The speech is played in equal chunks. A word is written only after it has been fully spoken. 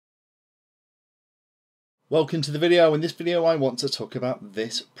Welcome to the video. In this video I want to talk about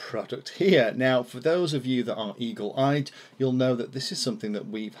this product here. Now for those of you that are eagle-eyed, you'll know that this is something that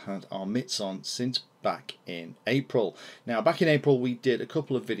we've had our mitts on since back in April. Now back in April we did a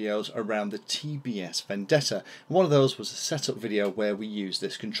couple of videos around the TBS Vendetta. One of those was a setup video where we used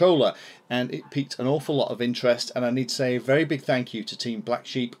this controller, and it piqued an awful lot of interest, and I need to say a very big thank you to Team Black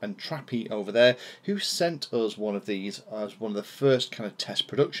Sheep and Trappy over there who sent us one of these as one of the first kind of test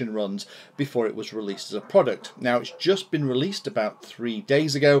production runs before it was released as a product. Now it's just been released about 3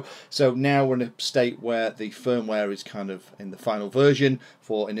 days ago, so now we're in a state where the firmware is kind of in the final version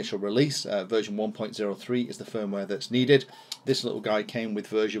for initial release. Version 1.03 is the firmware that's needed. This little guy came with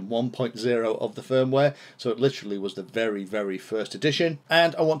version 1.0 of the firmware, so it literally was the very first edition.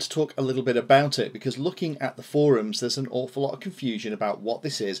 And I want to talk a little bit about it because looking at the forums there's an awful lot of confusion about what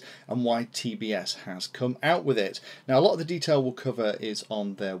this is and why TBS has come out with it. Now a lot of the detail we'll cover is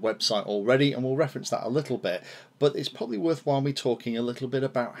on their website already, and we'll reference that a little bit, but it's probably worthwhile me talking a little bit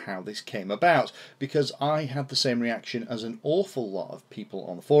about how this came about, because I had the same reaction as an awful lot of people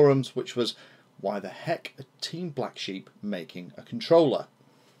on the forums, which was, why the heck are Team Black Sheep making a controller?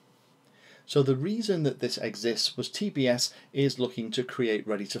 So the reason that this exists was TBS is looking to create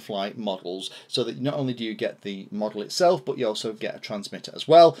ready-to-fly models, so that not only do you get the model itself, but you also get a transmitter as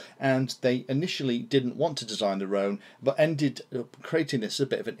well. And they initially didn't want to design their own, but ended up creating this as a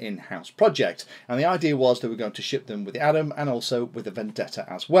bit of an in-house project. And the idea was they were going to ship them with the Adam and also with the Vendetta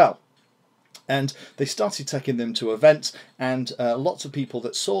as well. And they started taking them to events, and lots of people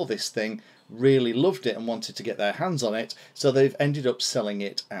that saw this thing really loved it and wanted to get their hands on it, so they've ended up selling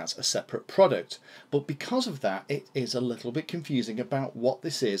it as a separate product. But because of that, it is a little bit confusing about what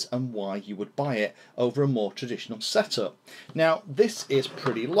this is and why you would buy it over a more traditional setup. Now this is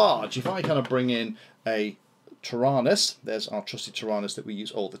pretty large. If I kind of bring in a Tyrannus, there's our trusted Tyrannus that we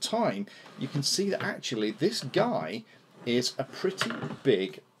use all the time, you can see that actually this guy is a pretty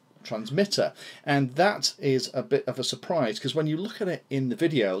big transmitter, and that is a bit of a surprise because when you look at it in the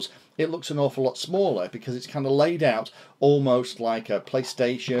videos it looks an awful lot smaller, because it's kind of laid out almost like a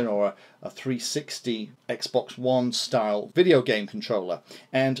PlayStation or a 360 Xbox One style video game controller.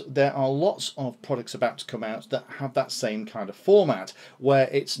 And there are lots of products about to come out that have that same kind of format, where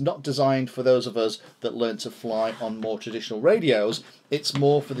it's not designed for those of us that learn to fly on more traditional radios. It's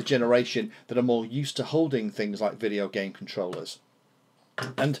more for the generation that are more used to holding things like video game controllers.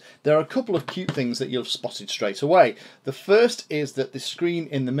 And there are a couple of cute things that you'll have spotted straight away. The first is that the screen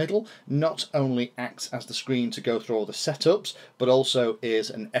in the middle not only acts as the screen to go through all the setups, but also is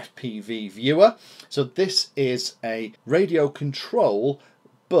an FPV viewer. So this is a radio control,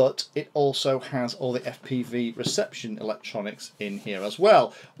 but it also has all the FPV reception electronics in here as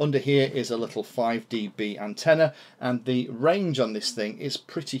well. Under here is a little 5 dB antenna, and the range on this thing is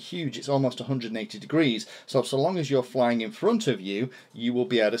pretty huge. It's almost 180 degrees, so long as you're flying in front of you, you will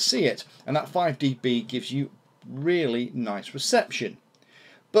be able to see it. And that 5 dB gives you really nice reception.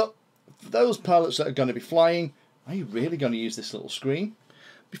 But for those pilots that are going to be flying, are you really going to use this little screen?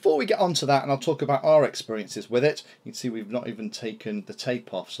 Before we get on to that, and I'll talk about our experiences with it, you can see we've not even taken the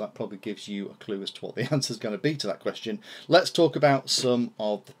tape off, so that probably gives you a clue as to what the answer is going to be to that question. Let's talk about some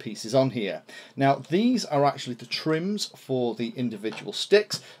of the pieces on here. Now, these are actually the trims for the individual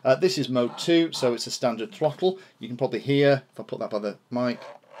sticks. This is mode 2, so it's a standard throttle. You can probably hear, if I put that by the mic,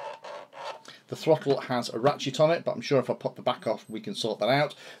 the throttle has a ratchet on it, but I'm sure if I pop the back off we can sort that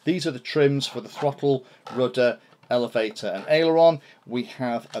out. These are the trims for the throttle, rudder, elevator and aileron. We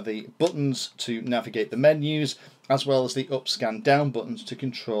have the buttons to navigate the menus, as well as the up, scan, down buttons to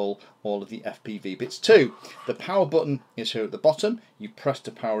control all of the FPV bits too. The power button is here at the bottom. You press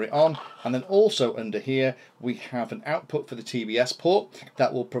to power it on, and then also under here we have an output for the TBS port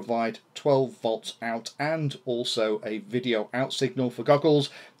that will provide 12 volts out and also a video out signal for goggles,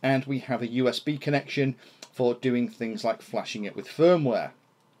 and we have a USB connection for doing things like flashing it with firmware.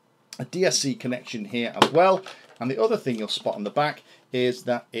 A DSC connection here as well. And the other thing you'll spot on the back is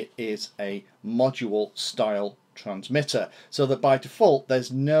that it is a module style transmitter, so that by default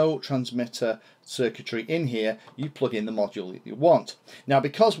there's no transmitter circuitry in here. You plug in the module that you want. Now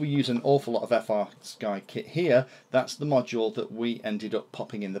because we use an awful lot of FR Sky kit here, that's the module that we ended up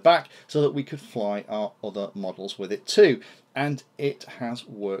popping in the back so that we could fly our other models with it too, and it has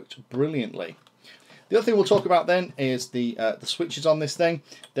worked brilliantly. The other thing we'll talk about then is the switches on this thing.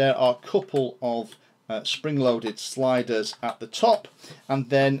 There are a couple of spring-loaded sliders at the top, and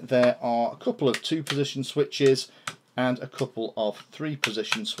then there are a couple of 2-position switches and a couple of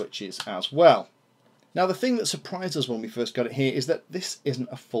 3-position switches as well. Now the thing that surprised us when we first got it here is that this isn't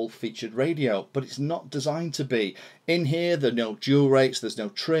a full featured radio, but it's not designed to be. In here there are no dual rates, there's no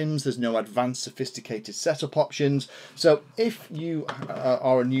trims, there's no advanced sophisticated setup options. So if you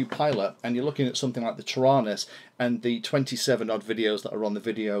are a new pilot and you're looking at something like the Taranis and the 27 odd videos that are on the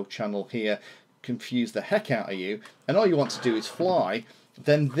video channel here confuse the heck out of you and all you want to do is fly,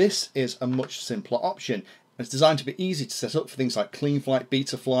 then this is a much simpler option. It's designed to be easy to set up for things like clean flight,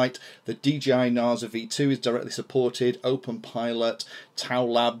 beta flight. The DJI NASA V2 is directly supported, Open Pilot, Tau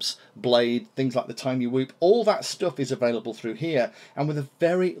Labs, Blade, things like the Tiny Whoop. All that stuff is available through here, and with a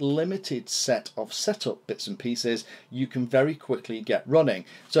very limited set of setup bits and pieces, you can very quickly get running.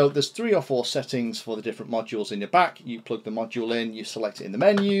 So there's 3 or 4 settings for the different modules in your back. You plug the module in, you select it in the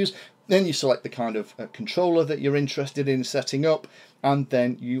menus, then you select the kind of controller that you're interested in setting up, and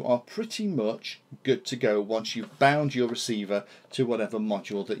then you are pretty much good to go once you've bound your receiver to whatever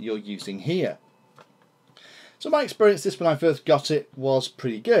module that you're using here. So my experience this when I first got it was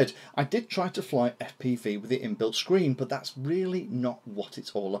pretty good. I did try to fly FPV with the inbuilt screen, but that's really not what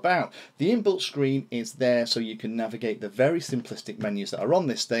it's all about. The inbuilt screen is there so you can navigate the very simplistic menus that are on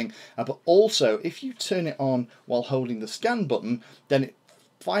this thing, but also if you turn it on while holding the scan button, then it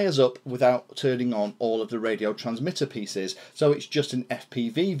fires up without turning on all of the radio transmitter pieces, so it's just an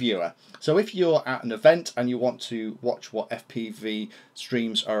FPV viewer. So if you're at an event and you want to watch what FPV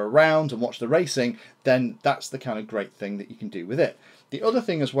streams are around and watch the racing, then that's the kind of great thing that you can do with it. The other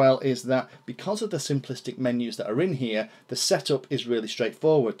thing as well is that because of the simplistic menus that are in here, the setup is really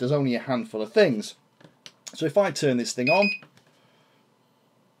straightforward. There's only a handful of things. So if I turn this thing on,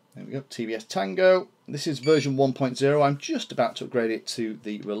 there we go, TBS Tango. This is version 1.0. I'm just about to upgrade it to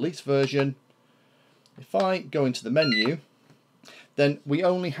the release version. If I go into the menu, then we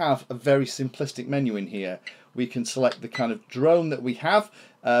only have a very simplistic menu in here. We can select the kind of drone that we have.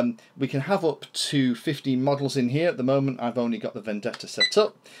 We can have up to 15 models in here. At the moment I've only got the Vendetta set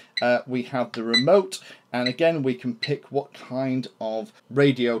up. We have the remote, and again we can pick what kind of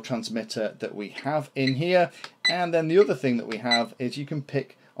radio transmitter that we have in here. And then the other thing that we have is you can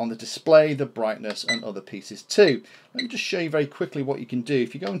pick on the display, the brightness and other pieces too. Let me just show you very quickly what you can do.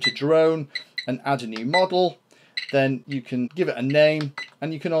 If you go into drone and add a new model, then you can give it a name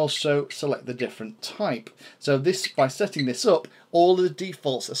and you can also select the different type. So this, by setting this up, all of the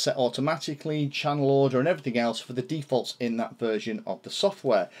defaults are set automatically, channel order and everything else for the defaults in that version of the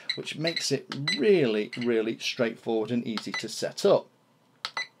software, which makes it really, really straightforward and easy to set up.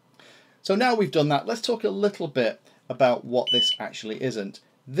 So now we've done that, let's talk a little bit about what this actually isn't.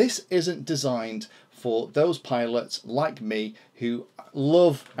 This isn't designed for those pilots like me who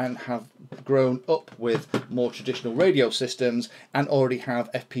love and have grown up with more traditional radio systems and already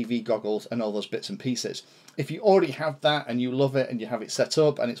have FPV goggles and all those bits and pieces. If you already have that and you love it and you have it set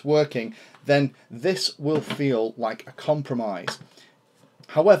up and it's working, then this will feel like a compromise.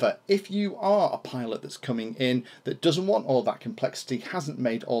 However, if you are a pilot that's coming in that doesn't want all that complexity, hasn't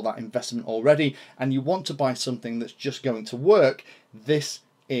made all that investment already, and you want to buy something that's just going to work, this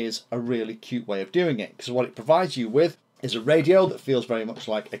is a really cute way of doing it, because what it provides you with is a radio that feels very much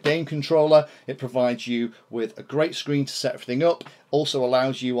like a game controller. It provides you with a great screen to set everything up, also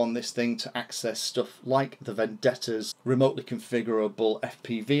allows you on this thing to access stuff like the Vendetta's remotely configurable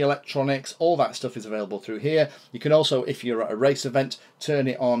FPV electronics. All that stuff is available through here. You can also, if you're at a race event, turn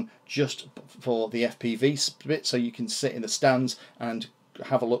it on just for the FPV bit, so you can sit in the stands and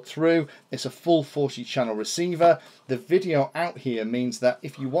have a look through. It's a full 40 channel receiver. The video out here means that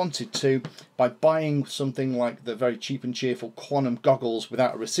if you wanted to, by buying something like the very cheap and cheerful Quantum goggles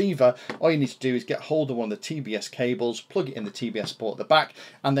without a receiver, all you need to do is get hold of one of the TBS cables, plug it in the TBS port at the back,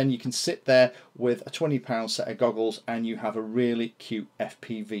 and then you can sit there with a £20 set of goggles and you have a really cute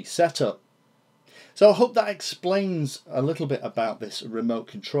FPV setup. So I hope that explains a little bit about this remote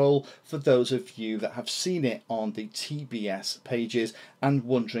control for those of you that have seen it on the TBS pages and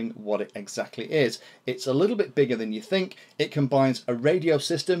wondering what it exactly is. It's a little bit bigger than you think. It combines a radio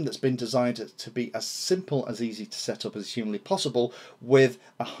system that's been designed to be as simple as easy to set up as humanly possible with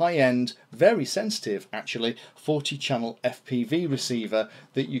a high-end, very sensitive actually, 40 channel FPV receiver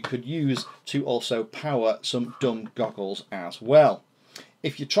that you could use to also power some dumb goggles as well.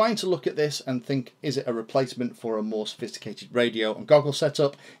 If you're trying to look at this and think, is it a replacement for a more sophisticated radio and goggle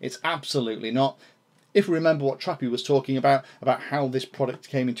setup? It's absolutely not. If we remember what Trappy was talking about how this product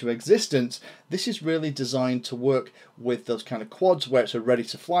came into existence, this is really designed to work with those kind of quads where it's a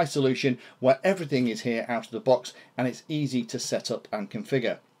ready-to-fly solution, where everything is here out of the box and it's easy to set up and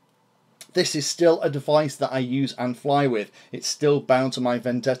configure. This is still a device that I use and fly with. It's still bound to my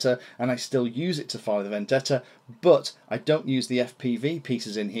Vendetta and I still use it to fly the Vendetta, but I don't use the FPV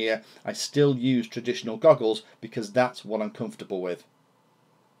pieces in here. I still use traditional goggles because that's what I'm comfortable with.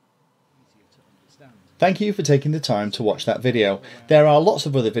 Thank you for taking the time to watch that video. There are lots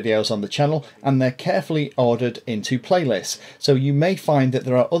of other videos on the channel and they're carefully ordered into playlists, so you may find that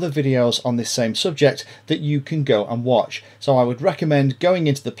there are other videos on this same subject that you can go and watch. So I would recommend going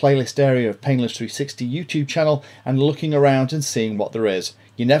into the playlist area of Painless 360 YouTube channel and looking around and seeing what there is.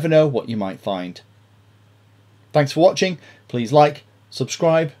 You never know what you might find. Thanks for watching. Please like,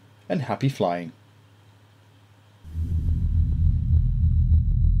 subscribe, and happy flying.